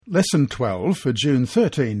Lesson 12 for June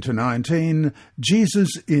 13 to 19, Jesus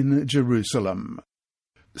in Jerusalem.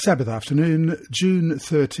 Sabbath afternoon, June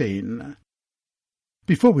 13.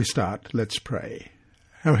 Before we start, let's pray.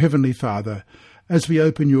 Our Heavenly Father, as we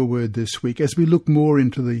open your word this week, as we look more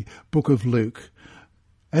into the book of Luke,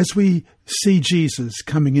 as we see Jesus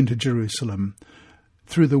coming into Jerusalem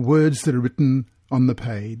through the words that are written on the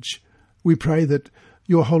page, we pray that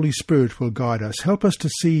your Holy Spirit will guide us. Help us to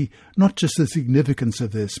see not just the significance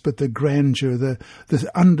of this, but the grandeur,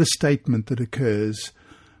 the understatement that occurs.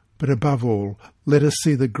 But above all, let us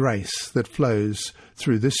see the grace that flows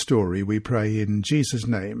through this story, we pray in Jesus'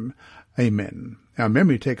 name. Amen. Our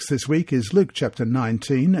memory text this week is Luke chapter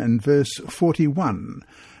 19 and verse 41.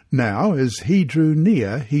 Now, as he drew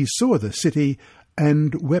near, he saw the city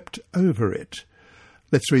and wept over it.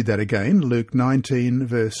 Let's read that again, Luke 19,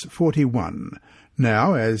 verse 41.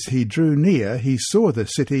 Now, as he drew near, he saw the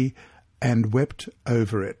city and wept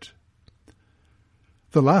over it.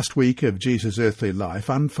 The last week of Jesus' earthly life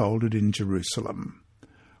unfolded in Jerusalem.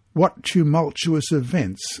 What tumultuous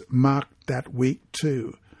events marked that week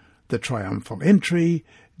too? The triumphal entry,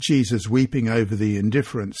 Jesus weeping over the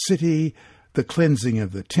indifferent city, the cleansing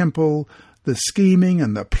of the temple, the scheming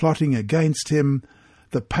and the plotting against him,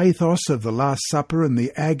 the pathos of the Last Supper and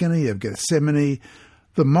the agony of Gethsemane,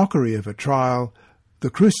 the mockery of a trial, the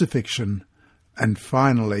crucifixion, and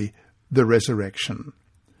finally the resurrection.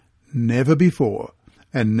 Never before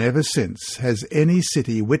and never since has any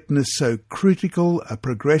city witnessed so critical a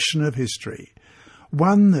progression of history,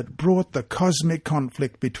 one that brought the cosmic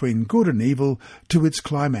conflict between good and evil to its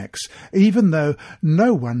climax, even though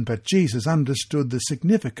no one but Jesus understood the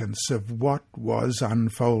significance of what was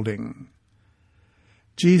unfolding.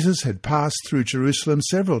 Jesus had passed through Jerusalem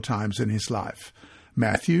several times in his life.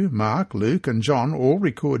 Matthew, Mark, Luke, and John all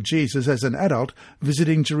record Jesus as an adult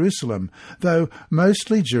visiting Jerusalem, though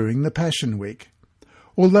mostly during the Passion Week.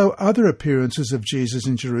 Although other appearances of Jesus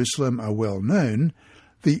in Jerusalem are well known,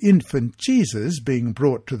 the infant Jesus being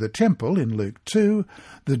brought to the temple in Luke 2,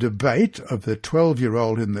 the debate of the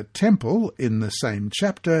 12-year-old in the temple in the same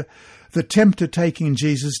chapter, the tempter taking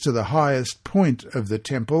Jesus to the highest point of the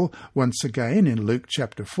temple once again in Luke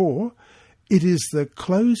chapter 4, it is the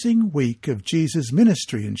closing week of Jesus'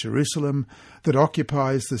 ministry in Jerusalem that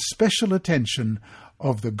occupies the special attention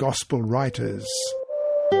of the Gospel writers.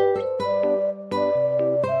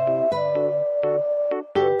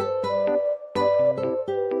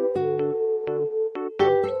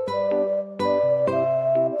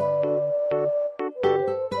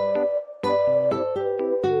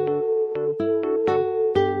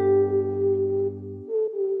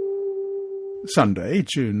 Sunday,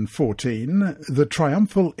 June 14, the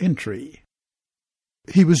triumphal entry.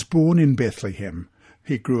 He was born in Bethlehem.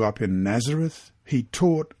 He grew up in Nazareth. He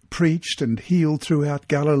taught, preached, and healed throughout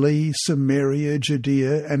Galilee, Samaria,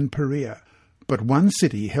 Judea, and Perea. But one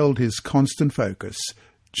city held his constant focus,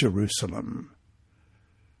 Jerusalem.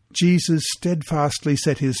 Jesus steadfastly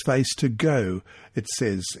set his face to go, it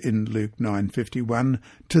says in Luke 9:51,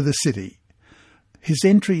 to the city. His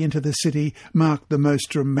entry into the city marked the most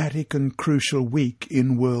dramatic and crucial week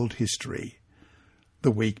in world history.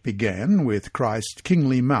 The week began with Christ's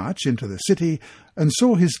kingly march into the city and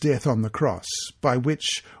saw his death on the cross, by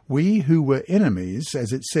which we who were enemies,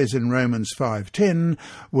 as it says in Romans 5:10,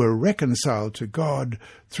 were reconciled to God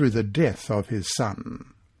through the death of his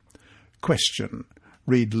Son. Question.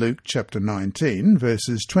 Read Luke chapter 19,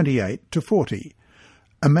 verses 28 to 40.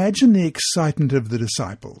 Imagine the excitement of the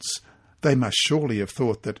disciples. They must surely have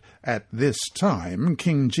thought that at this time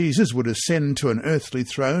King Jesus would ascend to an earthly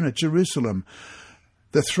throne at Jerusalem,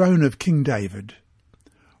 the throne of King David.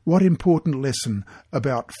 What important lesson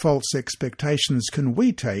about false expectations can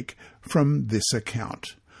we take from this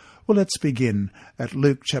account? Well, let's begin at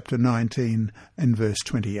Luke chapter 19 and verse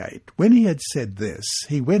 28. When he had said this,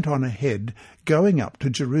 he went on ahead, going up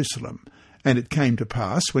to Jerusalem. And it came to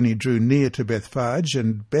pass, when he drew near to Bethphage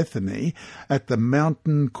and Bethany, at the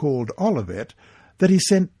mountain called Olivet, that he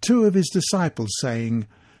sent two of his disciples, saying,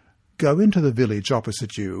 Go into the village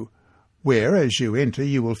opposite you, where, as you enter,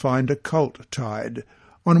 you will find a colt tied,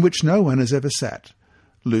 on which no one has ever sat.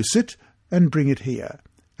 Loose it, and bring it here.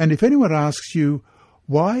 And if anyone asks you,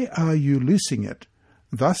 Why are you loosing it?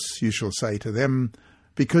 Thus you shall say to them,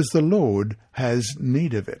 Because the Lord has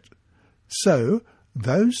need of it. So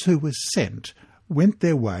those who were sent went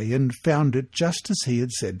their way and found it just as he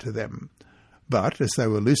had said to them. But as they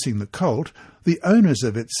were loosing the colt, the owners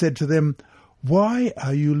of it said to them, Why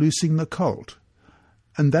are you loosing the colt?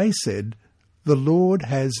 And they said, The Lord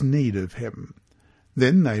has need of him.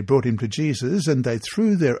 Then they brought him to Jesus, and they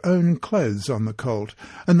threw their own clothes on the colt,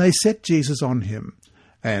 and they set Jesus on him.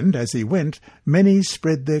 and as he went, many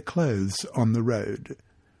spread their clothes on the road.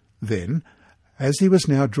 Then, as he was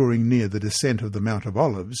now drawing near the descent of the Mount of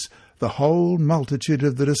Olives, the whole multitude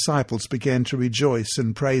of the disciples began to rejoice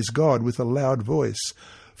and praise God with a loud voice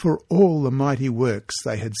for all the mighty works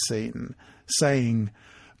they had seen, saying,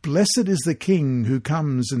 "Blessed is the King who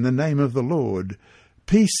comes in the name of the Lord,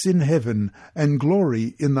 peace in heaven and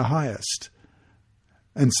glory in the highest."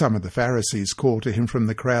 And some of the Pharisees called to him from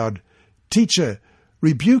the crowd, "Teacher,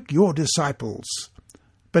 rebuke your disciples."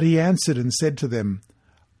 But he answered and said to them,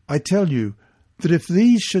 "I tell you that if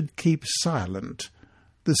these should keep silent,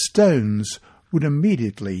 the stones would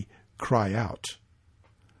immediately cry out."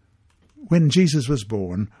 When Jesus was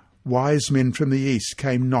born, wise men from the east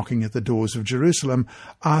came knocking at the doors of Jerusalem,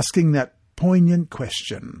 asking that poignant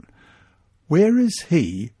question, "Where is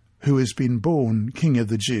he who has been born King of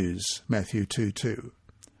the Jews?" Matthew 2:2.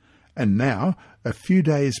 And now, a few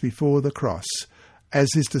days before the cross,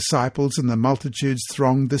 as his disciples and the multitudes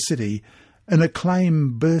thronged the city, an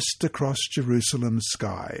acclaim burst across Jerusalem's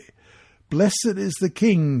sky. "Blessed is the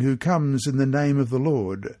King who comes in the name of the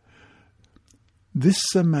Lord." This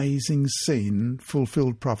amazing scene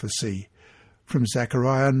fulfilled prophecy from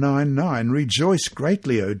Zechariah 9:9. "Rejoice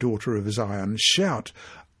greatly, O daughter of Zion. Shout,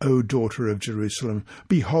 O daughter of Jerusalem.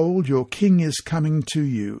 Behold, your king is coming to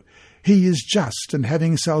you. He is just and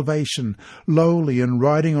having salvation, lowly and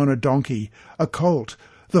riding on a donkey, a colt,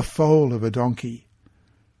 the foal of a donkey."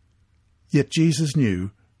 Yet Jesus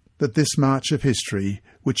knew that this march of history,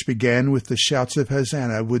 which began with the shouts of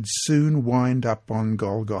Hosanna, would soon wind up on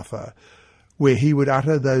Golgotha, where he would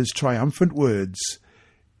utter those triumphant words,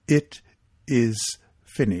 "It is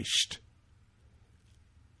finished."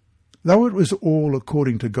 Though it was all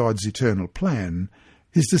according to God's eternal plan,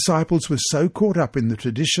 his disciples were so caught up in the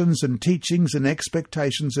traditions and teachings and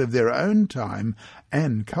expectations of their own time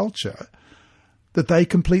and culture that they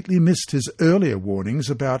completely missed his earlier warnings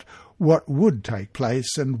about what would take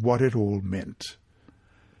place and what it all meant.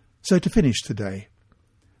 So to finish today,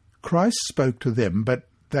 Christ spoke to them, but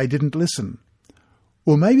they didn't listen.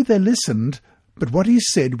 Or maybe they listened, but what he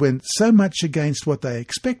said went so much against what they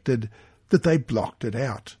expected that they blocked it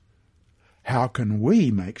out. How can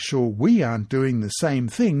we make sure we aren't doing the same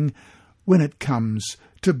thing when it comes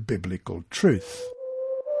to biblical truth?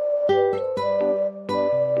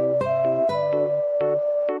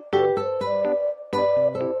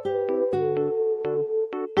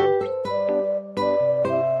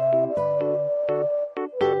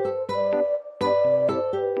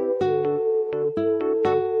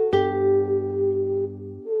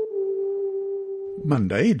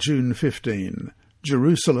 Monday, June 15.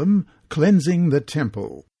 Jerusalem, cleansing the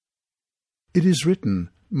temple. It is written,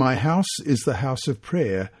 "My house is the house of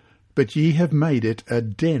prayer, but ye have made it a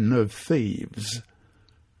den of thieves."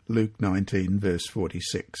 Luke 19, verse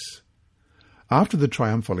 46. After the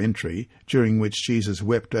triumphal entry, during which Jesus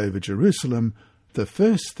wept over Jerusalem, the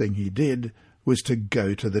first thing he did was to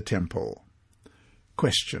go to the temple.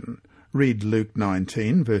 Question. Read Luke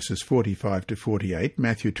 19, verses 45 to 48,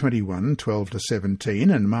 Matthew 21, 12 to 17,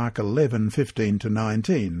 and Mark 11, 15 to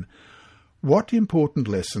 19. What important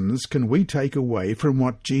lessons can we take away from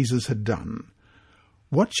what Jesus had done?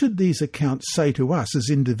 What should these accounts say to us as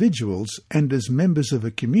individuals and as members of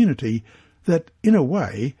a community that, in a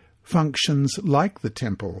way, functions like the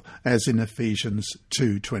temple, as in Ephesians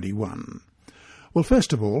 2:21? Well,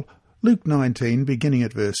 first of all, Luke 19, beginning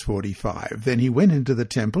at verse 45, "Then he went into the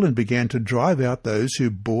temple and began to drive out those who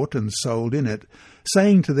bought and sold in it,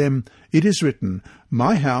 saying to them, It is written,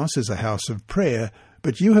 My house is a house of prayer,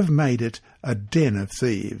 but you have made it a den of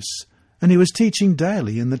thieves. And he was teaching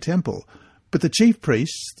daily in the temple. But the chief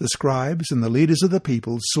priests, the scribes, and the leaders of the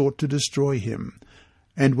people sought to destroy him,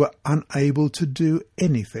 and were unable to do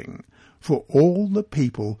anything, for all the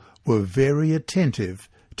people were very attentive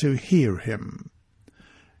to hear him."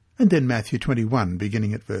 And then Matthew 21,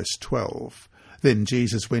 beginning at verse 12. "Then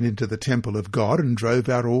Jesus went into the temple of God and drove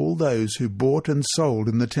out all those who bought and sold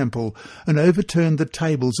in the temple, and overturned the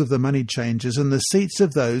tables of the money changers and the seats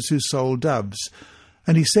of those who sold doves.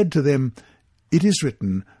 And he said to them, It is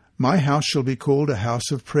written, My house shall be called a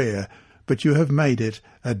house of prayer, but you have made it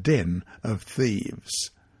a den of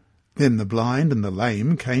thieves. Then the blind and the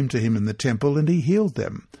lame came to him in the temple, and he healed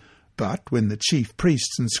them. But when the chief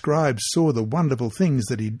priests and scribes saw the wonderful things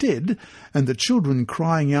that he did, and the children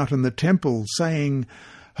crying out in the temple, saying,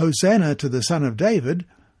 Hosanna to the Son of David,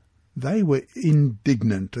 they were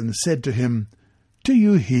indignant and said to him, Do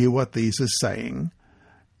you hear what these are saying?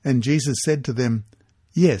 And Jesus said to them,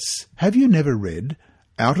 Yes, have you never read,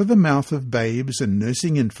 Out of the mouth of babes and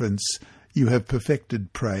nursing infants you have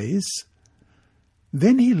perfected praise?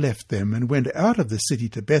 Then he left them and went out of the city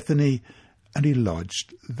to Bethany, and he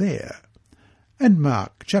lodged there. And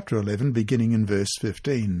Mark chapter 11, beginning in verse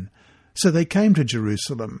 15. So they came to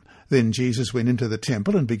Jerusalem. Then Jesus went into the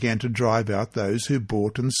temple and began to drive out those who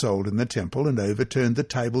bought and sold in the temple, and overturned the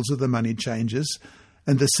tables of the money changers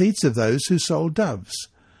and the seats of those who sold doves.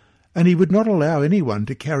 And he would not allow anyone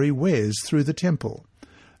to carry wares through the temple.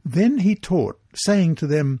 Then he taught, saying to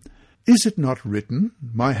them, Is it not written,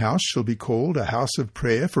 My house shall be called a house of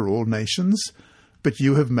prayer for all nations, but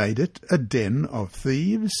you have made it a den of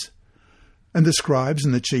thieves? And the scribes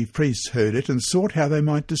and the chief priests heard it, and sought how they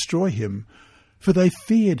might destroy him. For they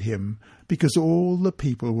feared him, because all the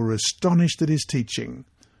people were astonished at his teaching.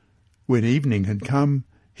 When evening had come,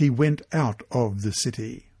 he went out of the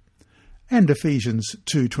city. And Ephesians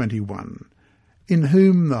 2:21, in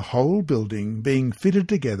whom the whole building, being fitted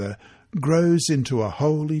together, grows into a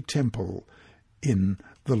holy temple in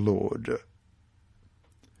the Lord.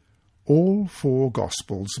 All four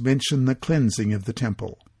Gospels mention the cleansing of the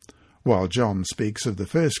temple. While John speaks of the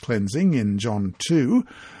first cleansing in John 2,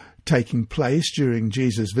 taking place during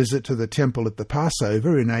Jesus' visit to the temple at the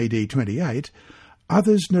Passover in AD 28,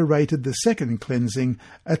 others narrated the second cleansing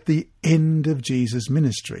at the end of Jesus'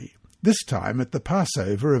 ministry, this time at the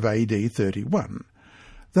Passover of AD 31.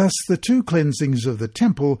 Thus, the two cleansings of the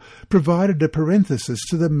temple provided a parenthesis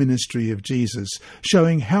to the ministry of Jesus,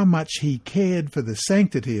 showing how much he cared for the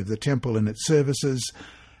sanctity of the temple and its services,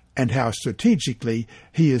 and how strategically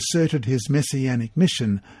he asserted his messianic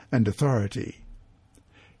mission and authority.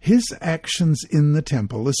 His actions in the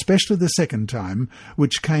temple, especially the second time,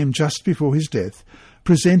 which came just before his death,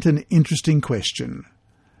 present an interesting question.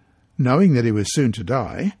 Knowing that he was soon to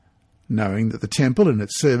die, knowing that the temple and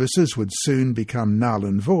its services would soon become null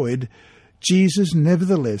and void, Jesus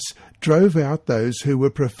nevertheless drove out those who were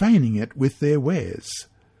profaning it with their wares.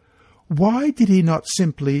 Why did he not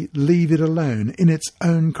simply leave it alone in its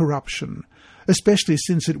own corruption, especially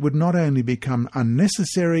since it would not only become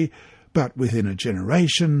unnecessary, but within a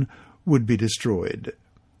generation would be destroyed?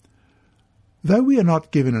 Though we are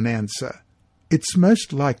not given an answer, it's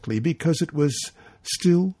most likely because it was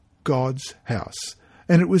still God's house,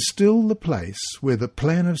 and it was still the place where the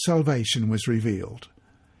plan of salvation was revealed.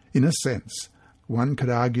 In a sense, one could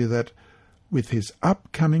argue that, with his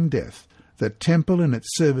upcoming death, the temple and its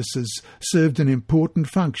services served an important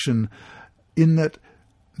function in that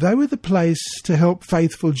they were the place to help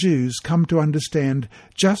faithful Jews come to understand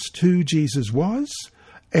just who Jesus was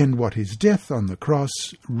and what his death on the cross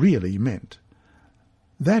really meant.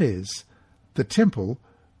 That is, the temple,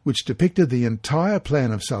 which depicted the entire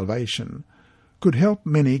plan of salvation, could help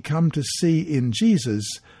many come to see in Jesus,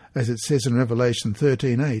 as it says in Revelation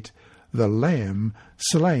 13:8, the Lamb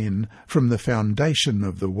slain from the foundation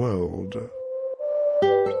of the world.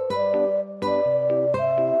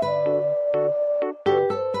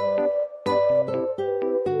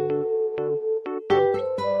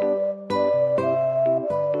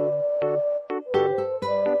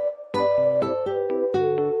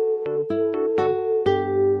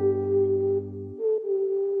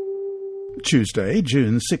 Tuesday,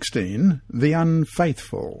 June 16, the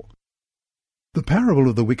unfaithful. The parable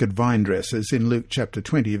of the wicked vine dressers in Luke chapter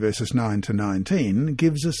 20, verses 9 to 19,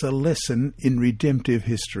 gives us a lesson in redemptive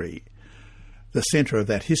history. The centre of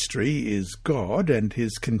that history is God and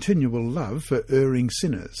his continual love for erring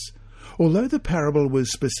sinners. Although the parable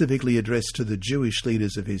was specifically addressed to the Jewish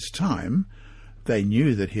leaders of his time, they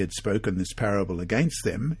knew that he had spoken this parable against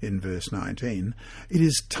them in verse 19, it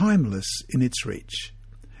is timeless in its reach.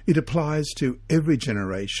 It applies to every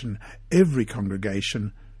generation, every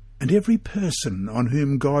congregation, and every person on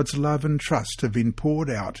whom God's love and trust have been poured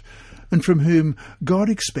out, and from whom God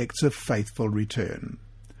expects a faithful return.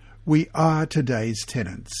 We are today's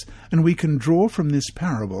tenants, and we can draw from this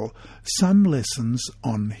parable some lessons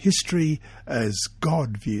on history as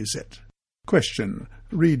God views it. Question.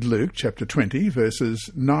 Read Luke chapter 20, verses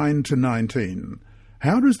 9 to 19.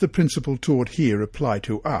 How does the principle taught here apply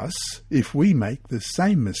to us if we make the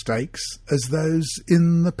same mistakes as those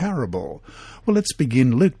in the parable? Well, let's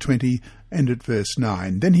begin Luke 20 and at verse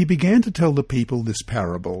 9. Then he began to tell the people this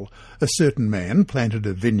parable. A certain man planted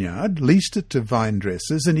a vineyard, leased it to vine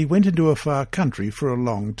dressers, and he went into a far country for a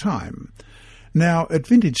long time. Now at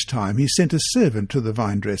vintage time he sent a servant to the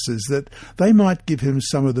vine dressers that they might give him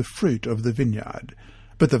some of the fruit of the vineyard.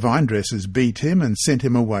 But the vine dressers beat him and sent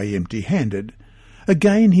him away empty-handed.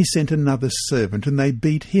 Again he sent another servant, and they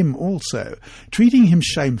beat him also, treating him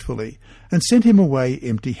shamefully, and sent him away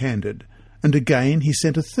empty-handed. And again he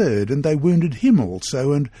sent a third, and they wounded him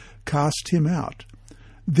also, and cast him out.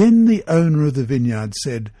 Then the owner of the vineyard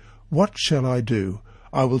said, "What shall I do?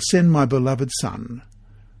 I will send my beloved son.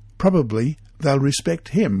 Probably they'll respect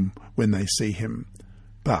him when they see him.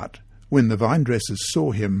 But when the vine dressers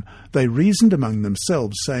saw him, they reasoned among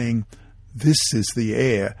themselves, saying, This is the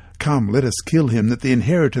heir. Come, let us kill him, that the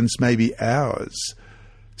inheritance may be ours.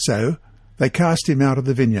 So they cast him out of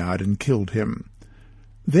the vineyard and killed him.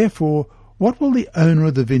 Therefore, what will the owner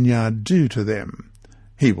of the vineyard do to them?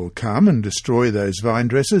 He will come and destroy those vine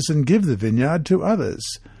dressers and give the vineyard to others.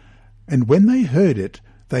 And when they heard it,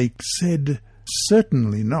 they said,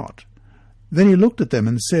 Certainly not. Then he looked at them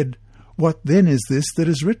and said, What then is this that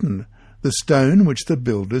is written? The stone which the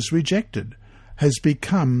builders rejected has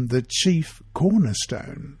become the chief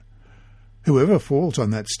cornerstone. Whoever falls on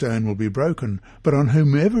that stone will be broken, but on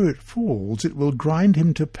whomever it falls it will grind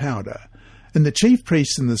him to powder. And the chief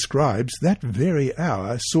priests and the scribes that very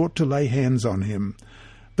hour sought to lay hands on him.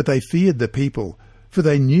 But they feared the people, for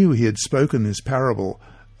they knew he had spoken this parable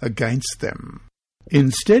against them.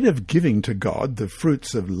 Instead of giving to God the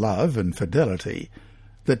fruits of love and fidelity,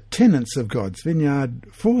 the tenants of God's vineyard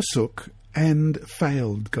forsook and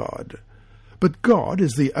failed God. But God,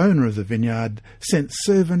 as the owner of the vineyard, sent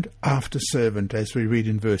servant after servant, as we read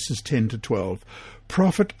in verses 10 to 12,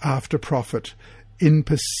 prophet after prophet, in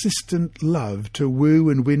persistent love to woo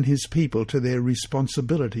and win his people to their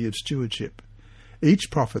responsibility of stewardship.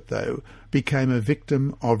 Each prophet, though, became a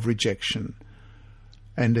victim of rejection.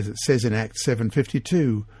 And as it says in Acts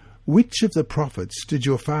 7:52, which of the prophets did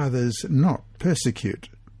your fathers not persecute?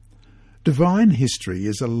 Divine history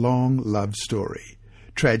is a long love story.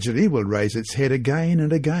 Tragedy will raise its head again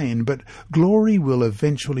and again, but glory will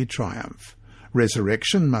eventually triumph.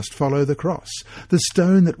 Resurrection must follow the cross. The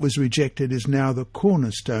stone that was rejected is now the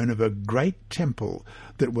cornerstone of a great temple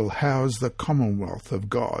that will house the commonwealth of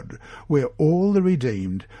God, where all the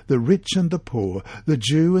redeemed, the rich and the poor, the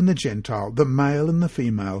Jew and the Gentile, the male and the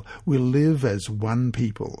female, will live as one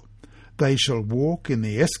people. They shall walk in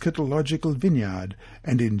the eschatological vineyard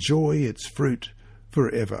and enjoy its fruit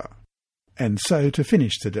forever. And so to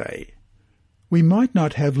finish today, we might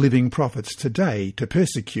not have living prophets today to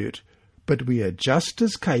persecute, but we are just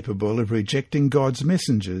as capable of rejecting God's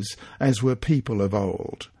messengers as were people of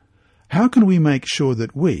old. How can we make sure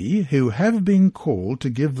that we, who have been called to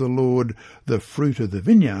give the Lord the fruit of the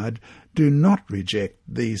vineyard, do not reject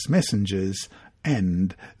these messengers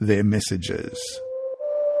and their messages?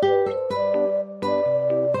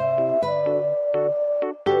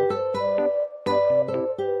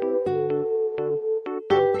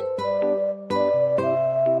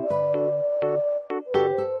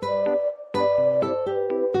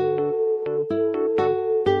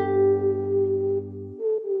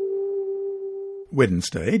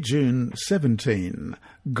 Wednesday, June 17.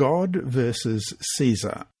 God versus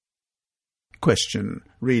Caesar. Question.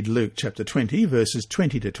 Read Luke chapter 20, verses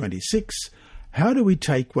 20 to 26. How do we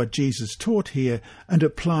take what Jesus taught here and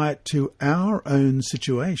apply it to our own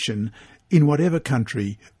situation in whatever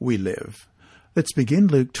country we live? Let's begin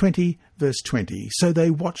Luke 20, verse 20. So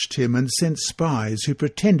they watched him and sent spies who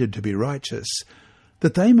pretended to be righteous,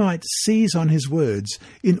 that they might seize on his words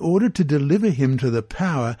in order to deliver him to the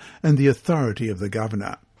power and the authority of the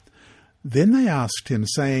governor. Then they asked him,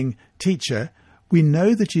 saying, Teacher, we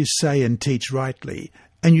know that you say and teach rightly,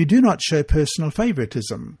 and you do not show personal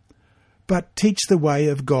favoritism, but teach the way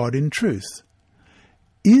of God in truth.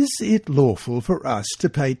 Is it lawful for us to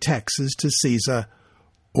pay taxes to Caesar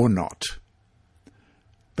or not?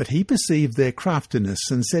 But he perceived their craftiness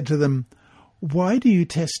and said to them, Why do you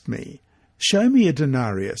test me? Show me a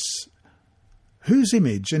denarius. Whose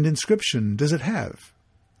image and inscription does it have?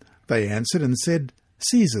 They answered and said,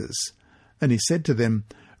 Caesar's. And he said to them,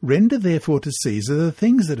 Render therefore to Caesar the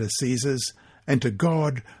things that are Caesar's, and to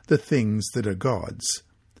God the things that are God's.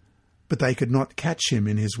 But they could not catch him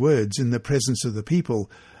in his words in the presence of the people,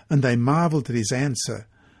 and they marvelled at his answer,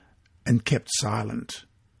 and kept silent.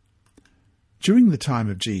 During the time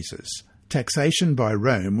of Jesus, taxation by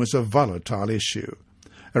Rome was a volatile issue.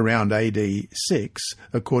 Around AD 6,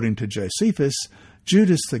 according to Josephus,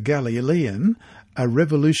 Judas the Galilean, a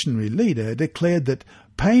revolutionary leader, declared that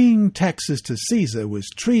paying taxes to Caesar was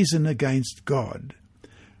treason against God.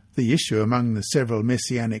 The issue among the several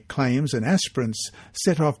messianic claims and aspirants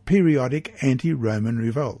set off periodic anti-Roman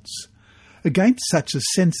revolts. Against such a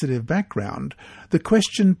sensitive background, the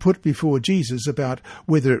question put before Jesus about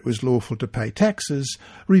whether it was lawful to pay taxes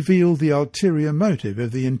revealed the ulterior motive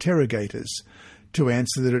of the interrogators. To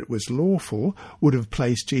answer that it was lawful would have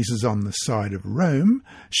placed Jesus on the side of Rome,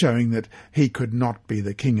 showing that he could not be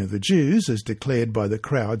the king of the Jews, as declared by the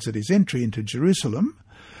crowds at his entry into Jerusalem.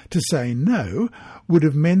 To say no would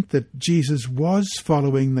have meant that Jesus was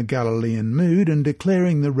following the Galilean mood and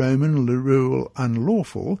declaring the Roman rule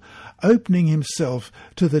unlawful, opening himself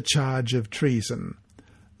to the charge of treason.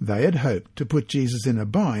 They had hoped to put Jesus in a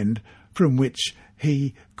bind from which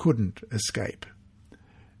he couldn't escape.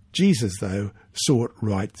 Jesus, though, saw it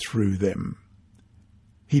right through them.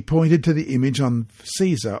 He pointed to the image on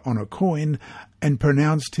Caesar on a coin and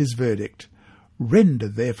pronounced his verdict. Render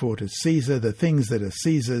therefore to Caesar the things that are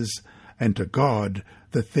Caesar's, and to God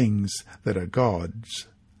the things that are God's.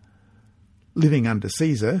 Living under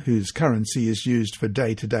Caesar, whose currency is used for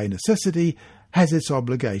day-to-day necessity, has its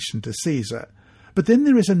obligation to Caesar. But then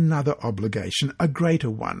there is another obligation, a greater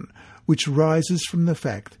one, which rises from the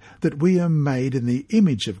fact that we are made in the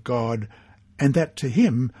image of God, and that to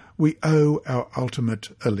him we owe our ultimate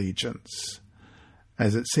allegiance.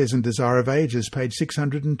 As it says in Desire of Ages, page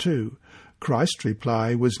 602, Christ's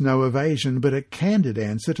reply was no evasion, but a candid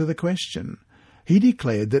answer to the question. He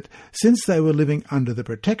declared that since they were living under the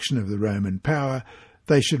protection of the Roman power,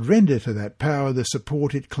 they should render to that power the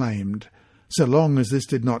support it claimed, so long as this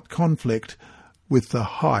did not conflict with the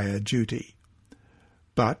higher duty.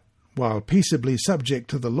 But, while peaceably subject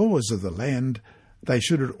to the laws of the land, they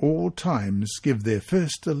should at all times give their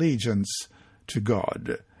first allegiance to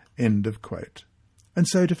God. End of quote. And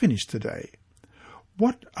so to finish today,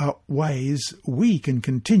 what are ways we can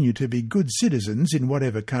continue to be good citizens in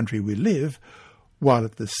whatever country we live, while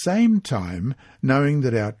at the same time knowing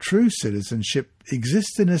that our true citizenship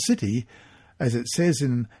exists in a city, as it says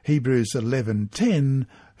in Hebrews 11:10,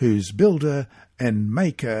 whose builder and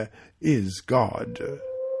maker is God?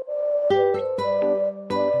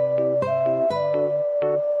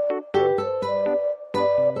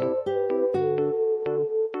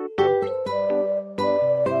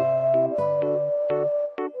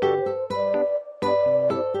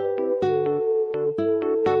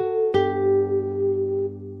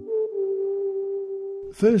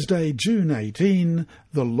 Thursday, June 18,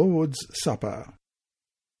 the Lord's Supper.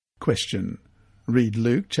 Question. Read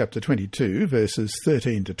Luke chapter 22, verses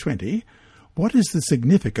 13 to 20. What is the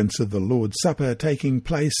significance of the Lord's Supper taking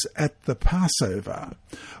place at the Passover?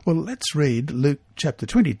 Well, let's read Luke chapter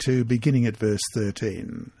 22, beginning at verse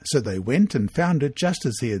 13. So they went and found it just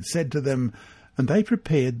as he had said to them, and they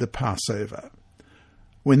prepared the Passover.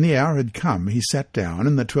 When the hour had come, he sat down,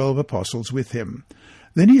 and the 12 apostles with him.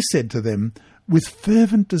 Then he said to them, With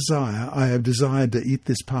fervent desire I have desired to eat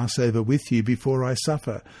this Passover with you before I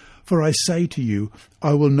suffer. For I say to you,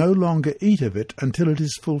 I will no longer eat of it until it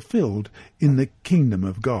is fulfilled in the kingdom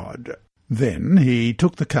of God. Then he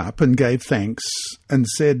took the cup and gave thanks, and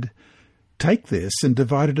said, Take this and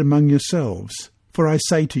divide it among yourselves. For I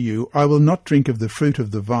say to you, I will not drink of the fruit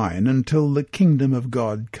of the vine until the kingdom of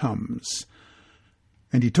God comes.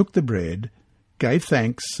 And he took the bread, gave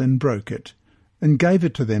thanks, and broke it, and gave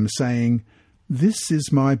it to them, saying, This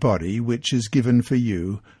is my body, which is given for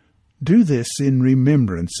you. Do this in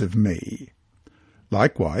remembrance of me.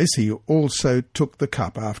 Likewise he also took the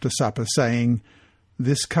cup after supper, saying,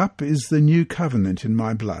 This cup is the new covenant in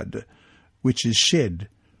my blood, which is shed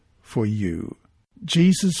for you.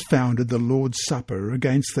 Jesus founded the Lord's Supper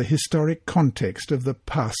against the historic context of the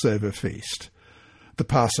Passover feast. The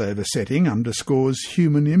Passover setting underscores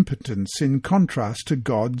human impotence in contrast to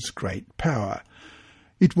God's great power.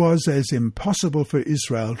 It was as impossible for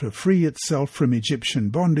Israel to free itself from Egyptian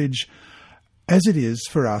bondage as it is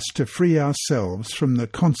for us to free ourselves from the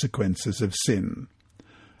consequences of sin.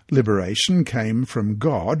 Liberation came from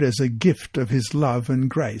God as a gift of his love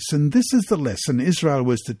and grace, and this is the lesson Israel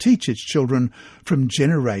was to teach its children from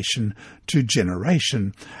generation to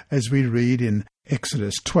generation, as we read in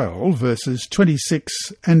Exodus 12, verses 26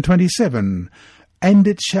 and 27. And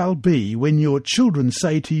it shall be, when your children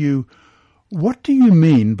say to you, What do you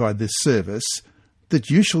mean by this service? That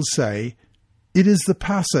you shall say, It is the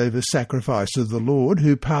Passover sacrifice of the Lord,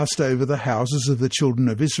 who passed over the houses of the children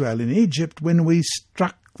of Israel in Egypt when we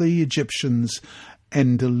struck the Egyptians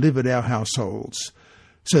and delivered our households.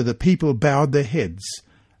 So the people bowed their heads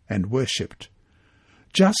and worshipped.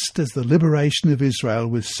 Just as the liberation of Israel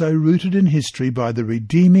was so rooted in history by the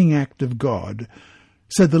redeeming act of God,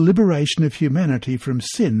 so the liberation of humanity from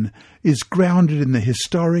sin is grounded in the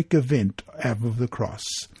historic event of the cross.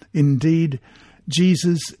 Indeed,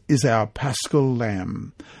 Jesus is our paschal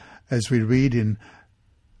lamb, as we read in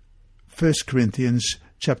 1 Corinthians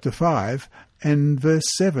chapter 5 and verse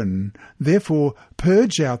 7. Therefore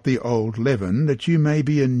purge out the old leaven, that you may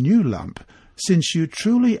be a new lump, since you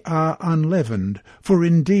truly are unleavened. For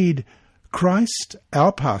indeed Christ,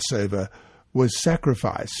 our Passover, was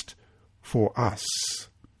sacrificed for us.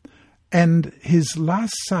 And his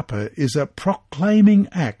Last Supper is a proclaiming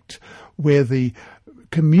act where the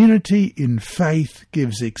community in faith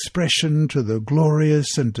gives expression to the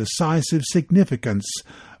glorious and decisive significance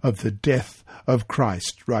of the death of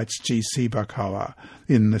Christ, writes G.C. Buckhower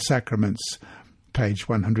in The Sacraments, page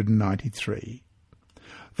 193.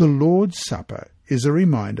 The Lord's Supper is a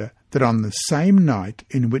reminder that on the same night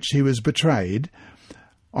in which he was betrayed,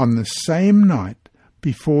 on the same night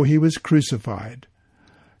before he was crucified,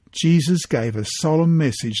 Jesus gave a solemn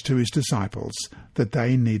message to his disciples that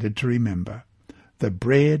they needed to remember. The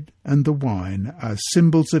bread and the wine are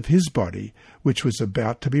symbols of his body, which was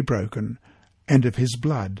about to be broken, and of his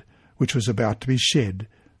blood, which was about to be shed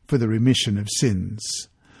for the remission of sins.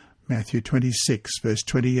 Matthew 26, verse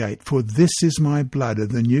 28, "For this is my blood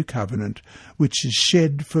of the new covenant, which is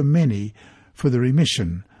shed for many for the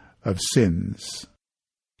remission of sins."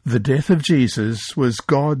 The death of Jesus was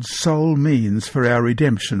God's sole means for our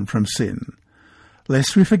redemption from sin.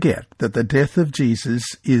 Lest we forget that the death of Jesus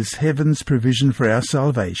is heaven's provision for our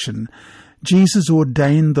salvation, Jesus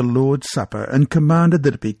ordained the Lord's Supper and commanded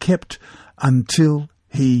that it be kept until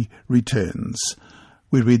he returns.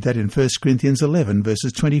 We read that in 1 Corinthians 11,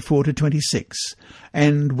 verses 24 to 26.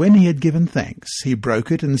 "And when he had given thanks, he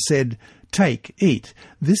broke it and said, 'Take, eat,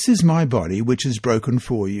 this is my body which is broken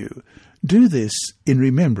for you. Do this in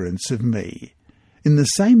remembrance of me.' In the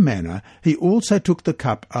same manner he also took the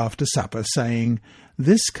cup after supper, saying,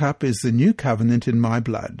 'This cup is the new covenant in my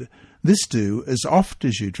blood. This do, as oft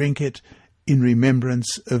as you drink it, in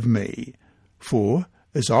remembrance of me. For,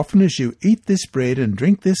 as often as you eat this bread and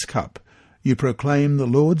drink this cup, you proclaim the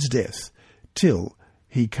Lord's death till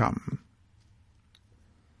he come.'"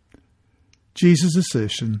 Jesus'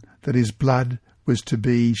 assertion that his blood was to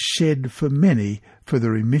be shed for many for the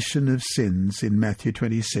remission of sins in Matthew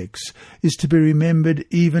 26 is to be remembered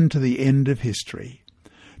even to the end of history.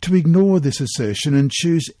 To ignore this assertion and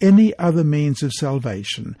choose any other means of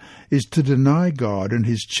salvation is to deny God and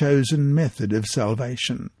his chosen method of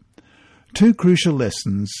salvation. Two crucial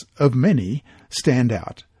lessons of many stand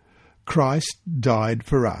out. Christ died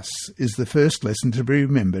for us is the first lesson to be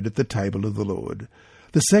remembered at the table of the Lord.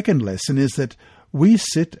 The second lesson is that we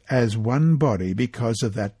sit as one body because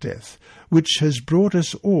of that death, which has brought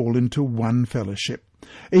us all into one fellowship.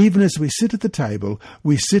 Even as we sit at the table,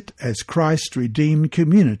 we sit as Christ's redeemed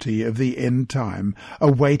community of the end time,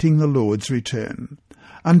 awaiting the Lord's return.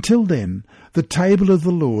 Until then, the table of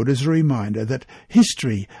the Lord is a reminder that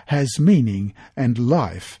history has meaning and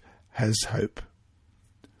life has hope.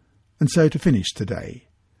 And so to finish today,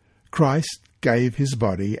 Christ gave his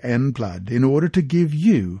body and blood in order to give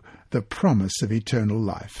you the promise of eternal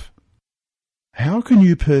life. How can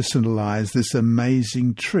you personalize this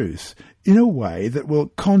amazing truth in a way that will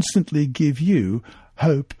constantly give you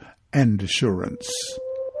hope and assurance?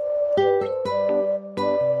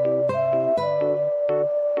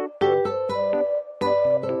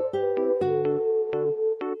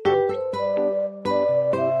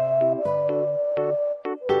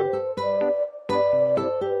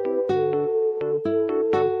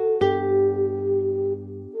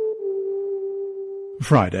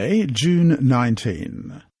 Friday, June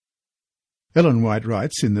 19. Ellen White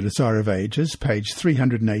writes in The Desire of Ages, page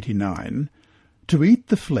 389, "To eat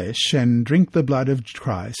the flesh and drink the blood of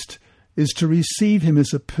Christ is to receive him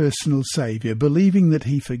as a personal Saviour, believing that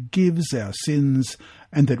he forgives our sins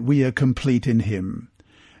and that we are complete in him.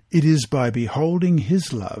 It is by beholding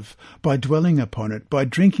his love, by dwelling upon it, by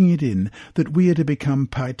drinking it in, that we are to become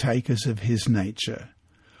partakers of his nature.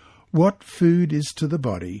 What food is to the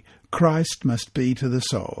body, Christ must be to the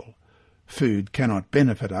soul. Food cannot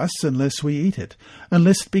benefit us unless we eat it,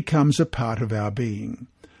 unless it becomes a part of our being.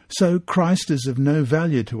 So Christ is of no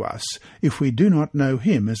value to us if we do not know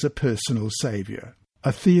him as a personal Saviour.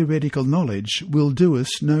 A theoretical knowledge will do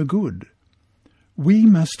us no good. We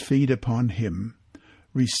must feed upon him,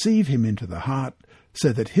 receive him into the heart,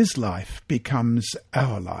 so that his life becomes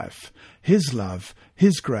our life. His love,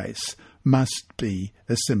 his grace, must be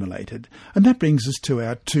assimilated. And that brings us to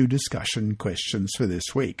our two discussion questions for this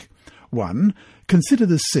week. 1. Consider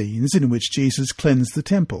the scenes in which Jesus cleansed the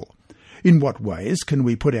temple. In what ways can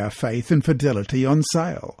we put our faith and fidelity on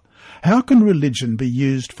sale? How can religion be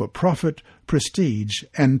used for profit, prestige,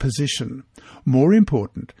 and position? More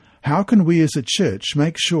important, how can we as a church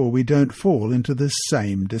make sure we don't fall into this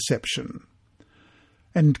same deception?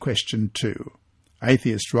 And question 2.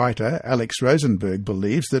 Atheist writer Alex Rosenberg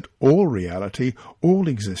believes that all reality, all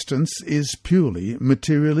existence, is purely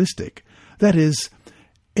materialistic. That is,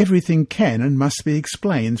 everything can and must be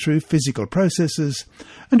explained through physical processes,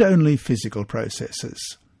 and only physical processes.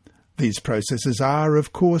 These processes are,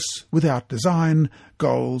 of course, without design,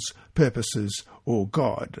 goals, purposes, or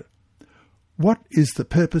God. What is the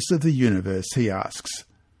purpose of the universe, he asks.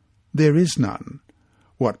 There is none.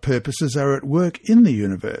 What purposes are at work in the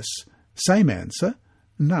universe? Same answer,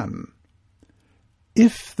 none.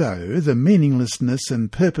 If, though, the meaninglessness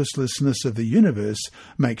and purposelessness of the universe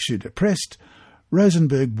makes you depressed,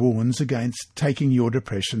 Rosenberg warns against taking your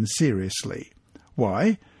depression seriously.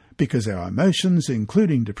 Why? Because our emotions,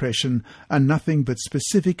 including depression, are nothing but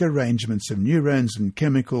specific arrangements of neurons and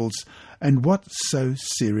chemicals, and what's so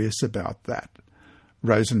serious about that?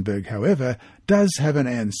 Rosenberg, however, does have an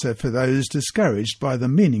answer for those discouraged by the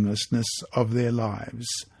meaninglessness of their lives.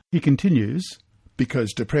 He continues,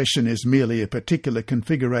 because depression is merely a particular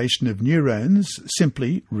configuration of neurons,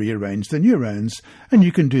 simply rearrange the neurons, and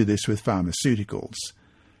you can do this with pharmaceuticals.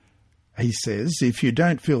 He says, if you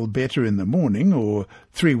don't feel better in the morning or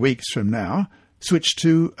 3 weeks from now, switch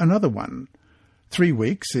to another one. 3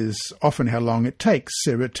 weeks is often how long it takes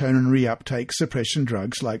serotonin reuptake suppression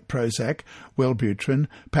drugs like Prozac, Wellbutrin,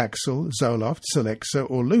 Paxil, Zoloft, Celexa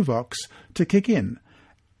or Luvox to kick in.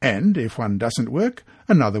 And if one doesn't work,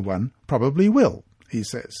 another one probably will, he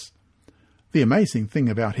says. The amazing thing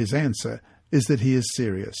about his answer is that he is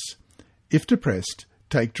serious. If depressed,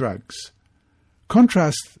 take drugs.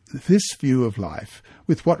 Contrast this view of life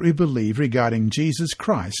with what we believe regarding Jesus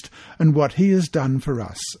Christ and what he has done for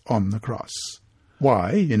us on the cross.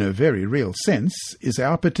 Why, in a very real sense, is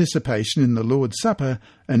our participation in the Lord's Supper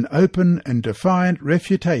an open and defiant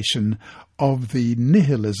refutation of the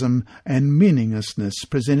nihilism and meaninglessness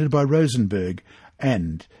presented by Rosenberg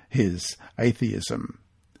and his atheism.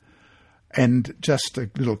 And just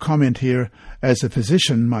a little comment here, as a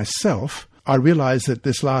physician myself, I realize that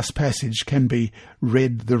this last passage can be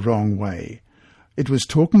read the wrong way. It was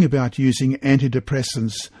talking about using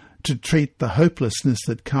antidepressants to treat the hopelessness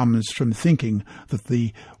that comes from thinking that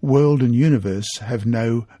the world and universe have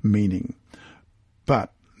no meaning.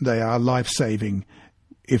 But they are life-saving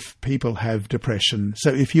if people have depression.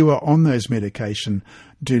 So if you are on those medication,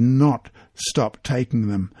 do not stop taking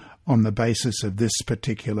them on the basis of this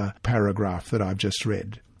particular paragraph that I've just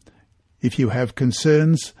read. If you have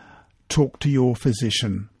concerns, talk to your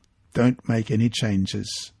physician. Don't make any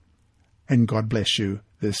changes. And God bless you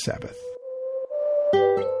this Sabbath.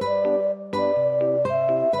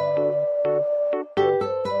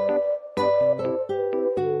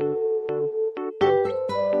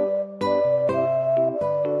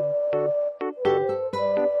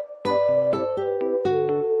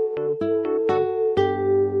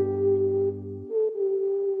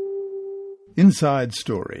 Inside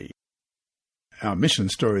Story. Our mission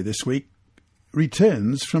story this week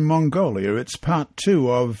returns from Mongolia. It's part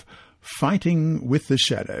 2 of Fighting with the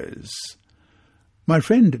Shadows. My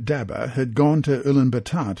friend Dabba had gone to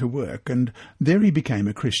Ulaanbaatar to work, and there he became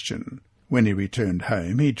a Christian. When he returned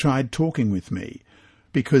home, he tried talking with me.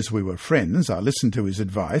 Because we were friends, I listened to his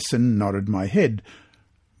advice and nodded my head.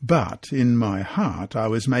 But in my heart, I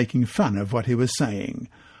was making fun of what he was saying.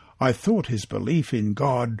 I thought his belief in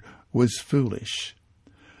God was foolish.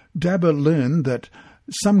 Dabba learned that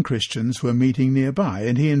some Christians were meeting nearby,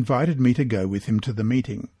 and he invited me to go with him to the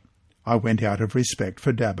meeting. I went out of respect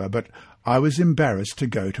for Dabba, but I was embarrassed to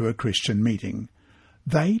go to a Christian meeting.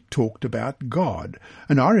 They talked about God,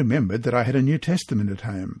 and I remembered that I had a New Testament at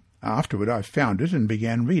home. Afterward I found it and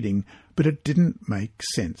began reading, but it didn't make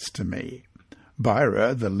sense to me.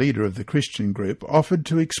 Byra, the leader of the Christian group, offered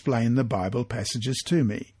to explain the Bible passages to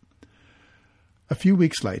me. A few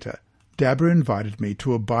weeks later, Dabba invited me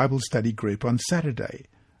to a Bible study group on Saturday.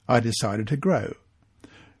 I decided to grow.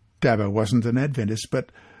 Dabba wasn't an Adventist,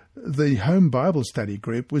 but the home Bible study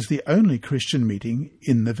group was the only Christian meeting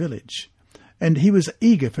in the village, and he was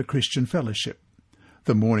eager for Christian fellowship.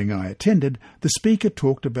 The morning I attended, the speaker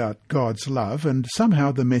talked about God's love, and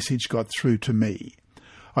somehow the message got through to me.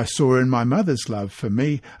 I saw in my mother's love for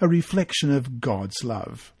me a reflection of God's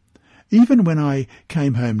love. Even when I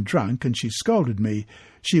came home drunk and she scolded me,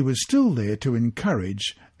 she was still there to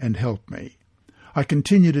encourage and help me. I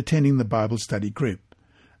continued attending the Bible study group.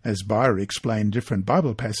 As Byra explained different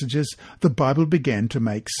Bible passages, the Bible began to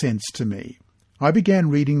make sense to me. I began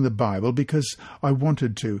reading the Bible because I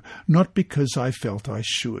wanted to, not because I felt I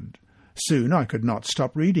should. Soon I could not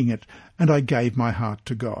stop reading it, and I gave my heart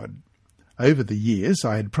to God. Over the years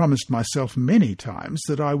I had promised myself many times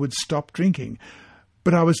that I would stop drinking,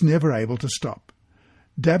 but I was never able to stop.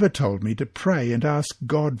 Dabba told me to pray and ask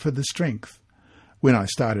God for the strength. When I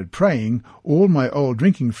started praying, all my old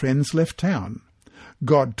drinking friends left town.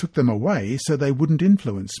 God took them away so they wouldn't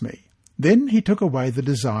influence me. Then he took away the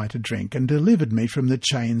desire to drink and delivered me from the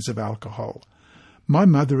chains of alcohol. My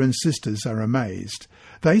mother and sisters are amazed.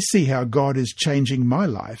 They see how God is changing my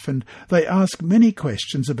life, and they ask many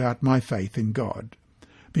questions about my faith in God.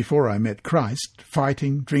 Before I met Christ,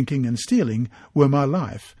 fighting, drinking and stealing were my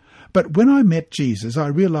life. But when I met Jesus, I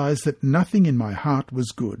realized that nothing in my heart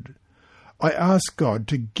was good. I asked God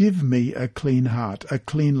to give me a clean heart, a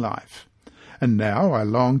clean life. And now I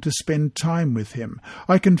long to spend time with him.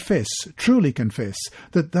 I confess, truly confess,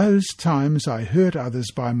 that those times I hurt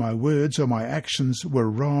others by my words or my actions were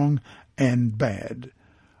wrong and bad.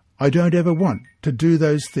 I don't ever want to do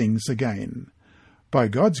those things again. By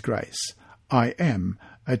God's grace, I am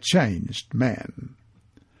a changed man.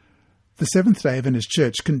 The Seventh-day Adventist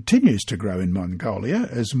Church continues to grow in Mongolia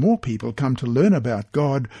as more people come to learn about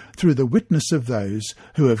God through the witness of those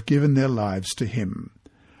who have given their lives to him.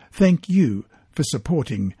 Thank you for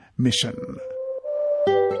supporting mission.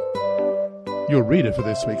 Your reader for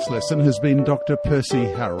this week's lesson has been Dr. Percy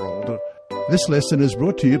Harold. This lesson is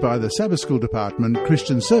brought to you by the Sabbath School Department,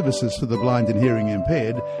 Christian Services for the Blind and Hearing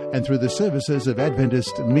Impaired, and through the services of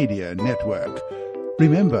Adventist Media Network.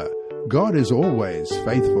 Remember, God is always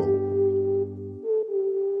faithful.